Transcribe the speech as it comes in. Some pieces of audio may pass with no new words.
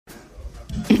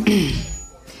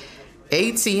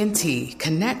AT&T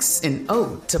connects an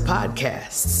ode to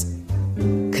podcasts.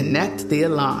 Connect the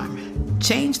alarm.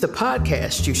 Change the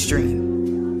podcast you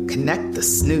stream. Connect the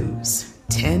snooze.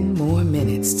 10 more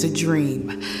minutes to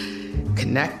dream.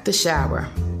 Connect the shower.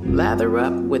 Lather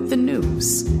up with the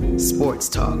news. Sports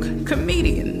talk,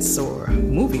 comedians, or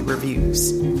movie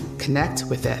reviews. Connect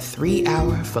with that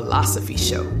 3-hour philosophy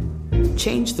show.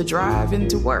 Change the drive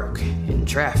into work in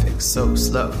traffic so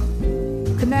slow.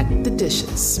 Connect the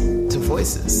dishes to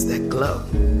voices that glow.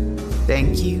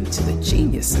 Thank you to the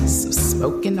geniuses of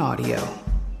spoken audio.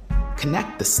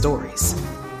 Connect the stories.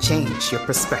 Change your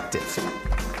perspective.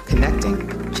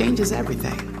 Connecting changes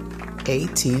everything.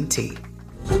 AT&T.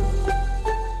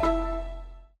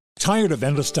 Tired of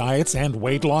endless diets and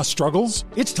weight loss struggles?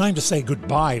 It's time to say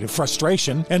goodbye to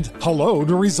frustration and hello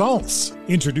to results.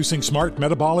 Introducing Smart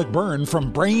Metabolic Burn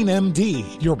from Brain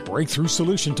MD, your breakthrough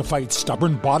solution to fight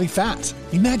stubborn body fat.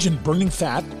 Imagine burning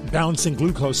fat, balancing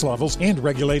glucose levels, and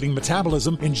regulating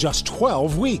metabolism in just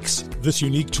 12 weeks. This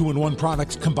unique 2-in-1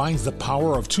 product combines the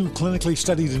power of 2 clinically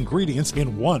studied ingredients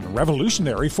in one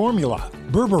revolutionary formula.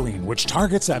 Berberine, which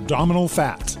targets abdominal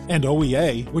fat, and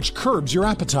OEA, which curbs your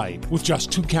appetite. With just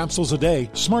 2 capsules a day,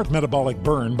 Smart Metabolic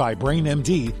Burn by Brain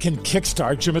MD can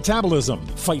kickstart your metabolism,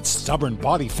 fight stubborn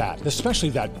body fat, especially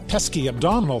that pesky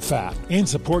abdominal fat, and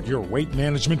support your weight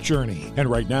management journey. And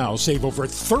right now, save over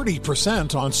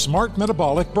 30% on Smart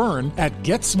Metabolic Burn at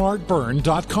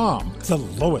GetSmartBurn.com. The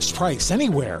lowest price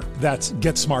anywhere. That's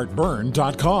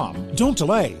GetSmartBurn.com. Don't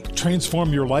delay.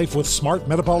 Transform your life with Smart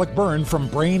Metabolic Burn from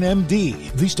Brain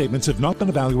MD. These statements have not been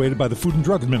evaluated by the Food and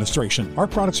Drug Administration. Our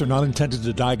products are not intended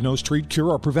to diagnose, treat, cure,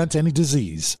 or prevent any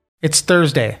disease. It's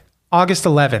Thursday, August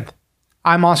 11th.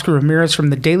 I'm Oscar Ramirez from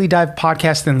the Daily Dive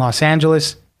podcast in Los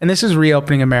Angeles, and this is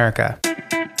Reopening America.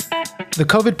 The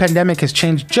COVID pandemic has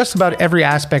changed just about every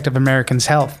aspect of Americans'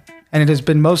 health, and it has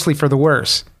been mostly for the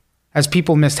worse. As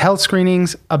people missed health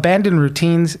screenings, abandoned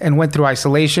routines, and went through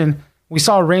isolation, we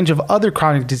saw a range of other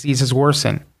chronic diseases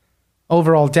worsen.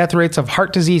 Overall death rates of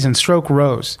heart disease and stroke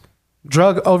rose.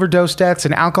 Drug overdose deaths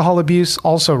and alcohol abuse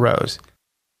also rose.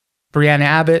 Brianna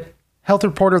Abbott, health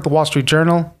reporter at the Wall Street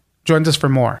Journal, joins us for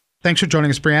more. Thanks for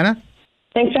joining us, Brianna.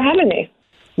 Thanks for having me.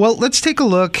 Well, let's take a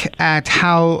look at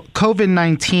how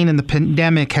COVID-19 and the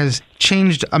pandemic has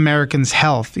changed Americans'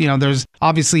 health. You know, there's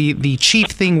obviously the chief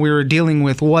thing we were dealing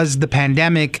with was the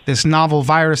pandemic, this novel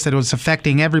virus that was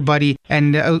affecting everybody.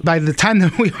 And by the time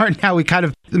that we are now, we kind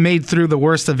of made through the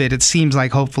worst of it, it seems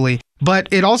like, hopefully. But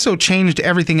it also changed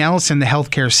everything else in the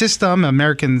healthcare system.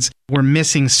 Americans were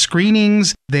missing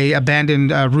screenings. They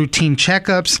abandoned routine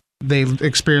checkups. They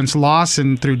experienced loss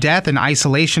and through death and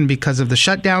isolation because of the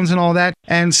shutdowns and all that.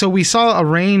 And so we saw a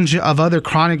range of other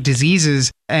chronic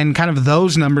diseases and kind of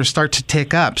those numbers start to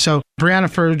tick up. So Brianna,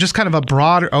 for just kind of a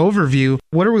broad overview,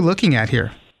 what are we looking at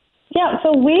here? Yeah,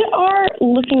 so we are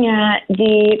looking at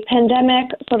the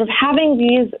pandemic sort of having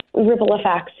these ripple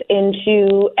effects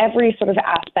into every sort of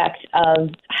aspect of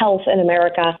health in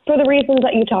America for the reasons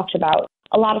that you talked about.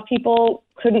 A lot of people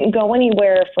couldn't go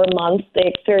anywhere for months. They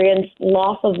experienced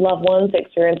loss of loved ones, they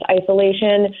experienced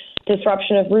isolation,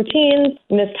 disruption of routines,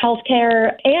 missed health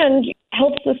care, and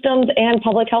health systems and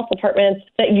public health departments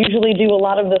that usually do a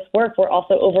lot of this work were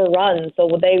also overrun.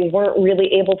 So they weren't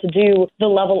really able to do the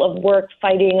level of work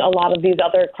fighting a lot of these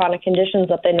other chronic conditions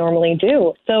that they normally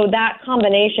do. So that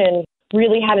combination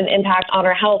really had an impact on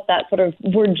our health that sort of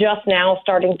we're just now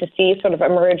starting to see sort of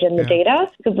emerge in the data,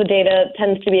 because the data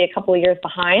tends to be a couple of years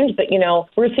behind. But, you know,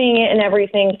 we're seeing it in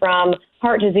everything from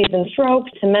heart disease and stroke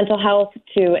to mental health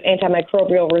to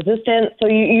antimicrobial resistance. So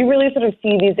you really sort of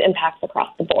see these impacts across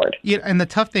the board. Yeah, and the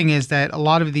tough thing is that a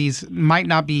lot of these might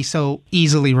not be so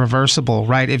easily reversible,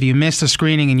 right? If you missed a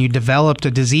screening and you developed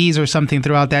a disease or something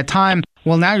throughout that time,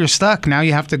 well, now you're stuck. Now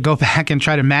you have to go back and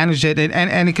try to manage it,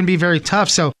 and it can be very tough.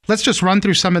 So let's just run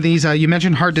through some of these. You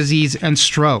mentioned heart disease and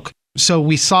stroke. So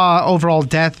we saw overall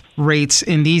death rates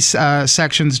in these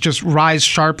sections just rise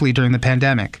sharply during the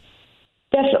pandemic.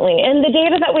 Definitely. And the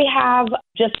data that we have,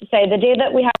 just to say, the data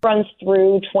that we have runs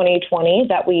through 2020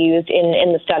 that we used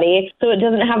in the study. So it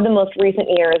doesn't have the most recent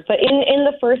years. But in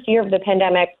the first year of the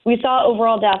pandemic, we saw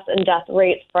overall deaths and death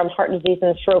rates from heart disease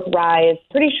and stroke rise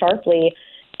pretty sharply.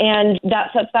 And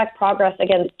that sets back progress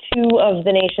against 2 of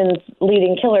the nation's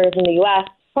leading killers in the U.S.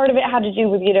 Part of it had to do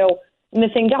with,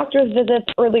 missing doctor's visits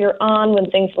earlier on when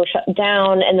things were shut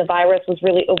down and the virus was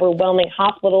really overwhelming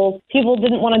hospitals. People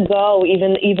didn't want to go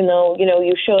even though,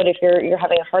 you should if you're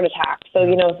having a heart attack. So,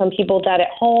 some people died at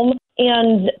home.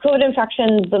 And COVID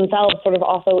infections themselves sort of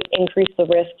also increase the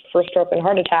risk for stroke and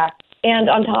heart attack. And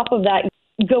on top of that,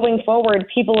 going forward,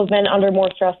 people have been under more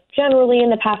stress generally in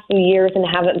the past few years and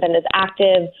haven't been as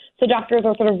active. So doctors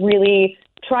are sort of really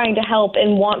trying to help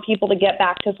and want people to get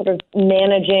back to sort of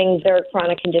managing their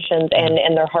chronic conditions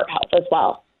and their heart health as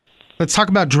well. Let's talk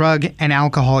about drug and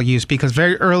alcohol use, because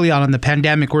very early on in the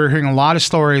pandemic, we were hearing a lot of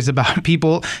stories about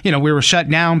people, we were shut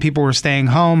down, people were staying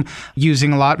home,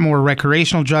 using a lot more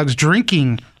recreational drugs,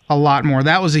 drinking a lot more.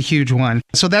 That was a huge one.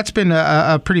 So that's been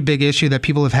a pretty big issue that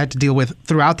people have had to deal with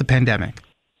throughout the pandemic.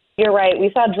 You're right.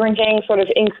 We saw drinking sort of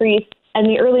increase in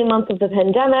the early months of the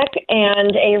pandemic,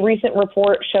 and a recent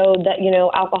report showed that,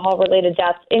 alcohol-related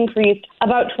deaths increased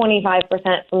about 25%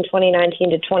 from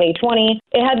 2019 to 2020.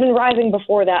 It had been rising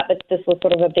before that, but this was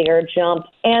sort of a bigger jump.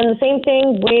 And the same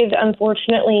thing with,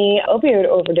 unfortunately,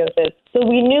 opioid overdoses. So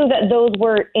we knew that those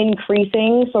were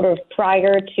increasing sort of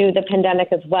prior to the pandemic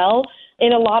as well.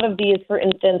 In a lot of these, for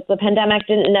instance, the pandemic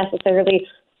didn't necessarily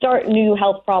start new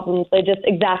health problems. They just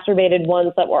exacerbated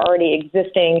ones that were already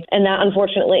existing, and that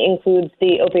unfortunately includes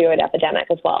the opioid epidemic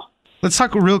as well. Let's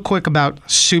talk real quick about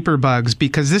superbugs,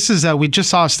 because this is we just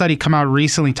saw a study come out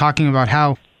recently talking about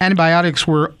how antibiotics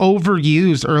were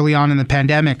overused early on in the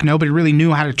pandemic. Nobody really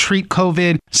knew how to treat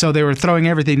COVID, so they were throwing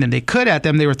everything that they could at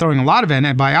them. They were throwing a lot of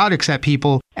antibiotics at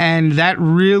people, and that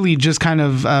really just kind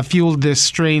of fueled this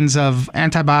strains of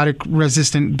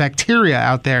antibiotic-resistant bacteria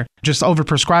out there. Just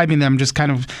overprescribing them, just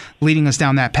kind of leading us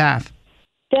down that path.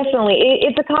 Definitely.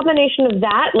 It's a combination of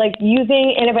that, like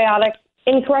using antibiotics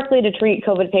incorrectly to treat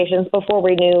COVID patients before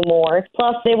we knew more.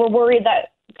 Plus, they were worried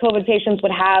that COVID patients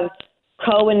would have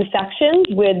co-infections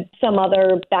with some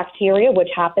other bacteria, which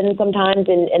happens sometimes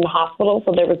in the hospital.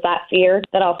 So there was that fear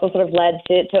that also sort of led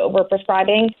to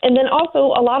overprescribing. And then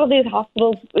also a lot of these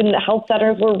hospitals and the health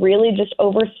centers were really just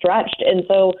overstretched. And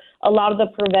so a lot of the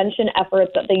prevention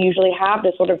efforts that they usually have to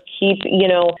sort of keep,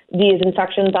 these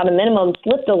infections at a minimum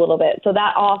slipped a little bit. So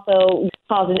that also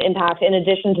caused an impact. In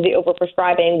addition to the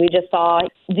overprescribing, we just saw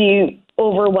the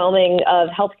overwhelming of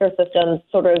healthcare systems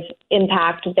sort of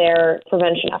impact their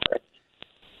prevention efforts.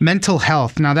 Mental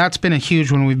health. Now, that's been a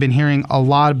huge one. We've been hearing a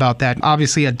lot about that.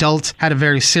 Obviously, adults had a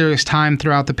very serious time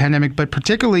throughout the pandemic, but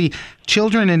particularly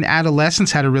children and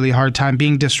adolescents had a really hard time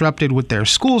being disrupted with their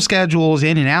school schedules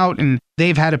in and out, and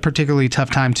they've had a particularly tough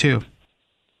time too.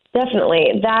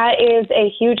 Definitely. That is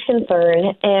a huge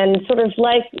concern. And sort of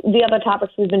like the other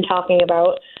topics we've been talking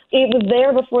about, it was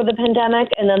there before the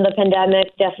pandemic, and then the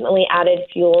pandemic definitely added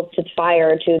fuel to the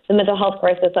fire to the mental health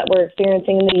crisis that we're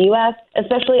experiencing in the U.S.,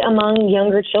 especially among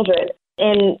younger children.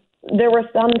 And there were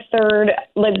one-third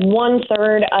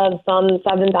of some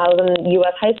 7,000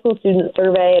 U.S. high school students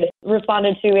surveyed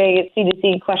responded to a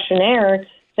CDC questionnaire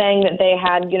saying that they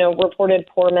had, reported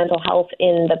poor mental health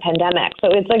in the pandemic. So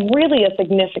it's really a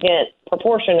significant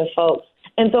proportion of folks.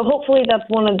 And so hopefully that's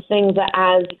one of the things that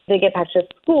as they get back to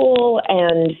school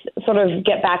and sort of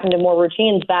get back into more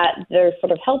routines, that there's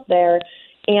sort of help there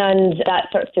and that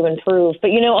starts to improve.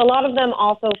 But, a lot of them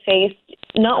also faced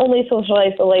not only social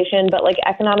isolation, but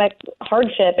economic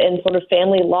hardship and sort of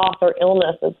family loss or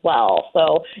illness as well.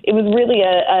 So it was really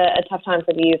a tough time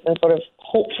for the youth, and sort of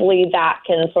hopefully that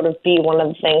can sort of be one of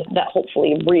the things that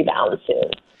hopefully rebounds soon.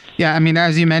 Yeah, I mean,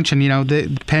 as you mentioned,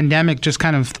 the pandemic just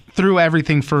kind of threw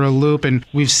everything for a loop, and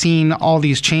we've seen all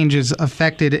these changes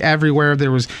affected everywhere.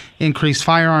 There was increased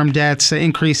firearm deaths,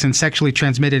 increase in sexually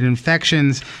transmitted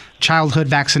infections, childhood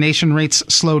vaccination rates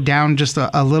slowed down just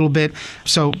a little bit.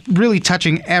 So really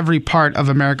touching every part of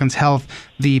Americans' health,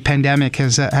 the pandemic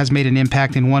has made an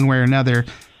impact in one way or another.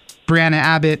 Brianna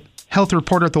Abbott, health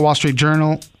reporter at the Wall Street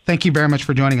Journal, thank you very much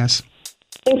for joining us.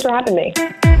 Thanks for having me.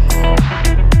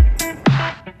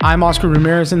 I'm Oscar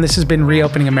Ramirez, and this has been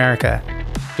Reopening America.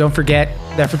 Don't forget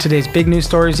that for today's big news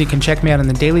stories, you can check me out on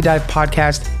the Daily Dive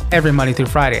podcast every Monday through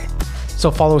Friday.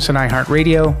 So follow us on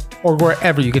iHeartRadio or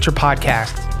wherever you get your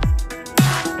podcasts.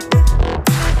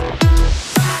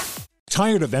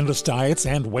 Tired of endless diets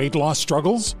and weight loss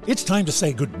struggles? It's time to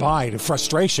say goodbye to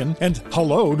frustration and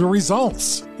hello to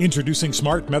results. Introducing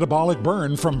Smart Metabolic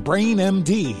Burn from Brain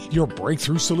MD, your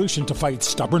breakthrough solution to fight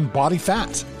stubborn body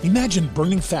fat. Imagine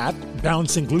burning fat,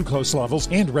 balancing glucose levels,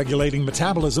 and regulating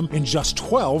metabolism in just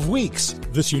 12 weeks.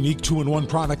 This unique 2-in-1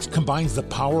 product combines the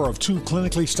power of 2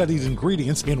 clinically studied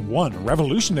ingredients in one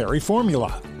revolutionary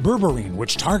formula. Berberine,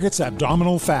 which targets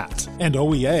abdominal fat, and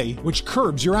OEA, which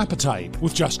curbs your appetite.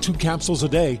 With just 2 capsules a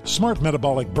day, Smart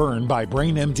Metabolic Burn by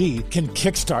Brain MD can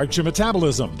kickstart your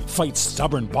metabolism, fight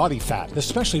stubborn body fat,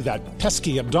 especially that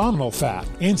pesky abdominal fat,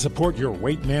 and support your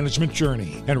weight management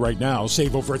journey. And right now,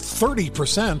 save over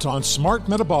 30% on Smart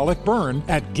Metabolic Burn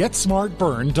at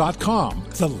GetSmartBurn.com.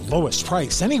 The lowest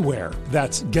price anywhere.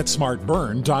 That's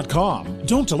GetSmartBurn.com.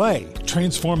 Don't delay.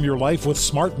 Transform your life with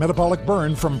Smart Metabolic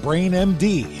Burn from Brain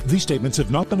MD. These statements have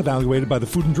not been evaluated by the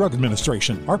Food and Drug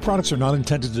Administration. Our products are not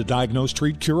intended to diagnose,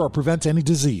 treat, cure, or prevent any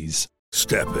disease.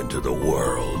 Step into the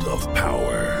world of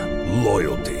power,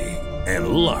 loyalty, and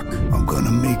luck. I'm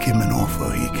gonna make him an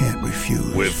offer he can't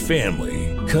refuse. With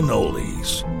family,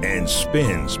 cannolis, and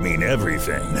spins mean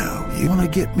everything. Now, you wanna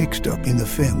get mixed up in the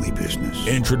family business.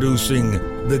 Introducing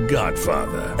The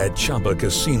Godfather at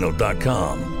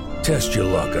ChumbaCasino.com. Test your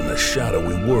luck in the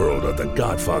shadowy world of The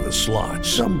Godfather slot.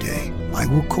 Someday, I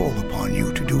will call upon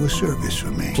you to do a service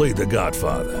for me. Play The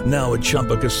Godfather, now at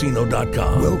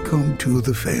ChumbaCasino.com. Welcome to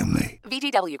the family.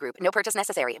 VGW Group. No purchase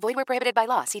necessary. Void where prohibited by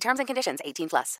law. See terms and conditions. 18+.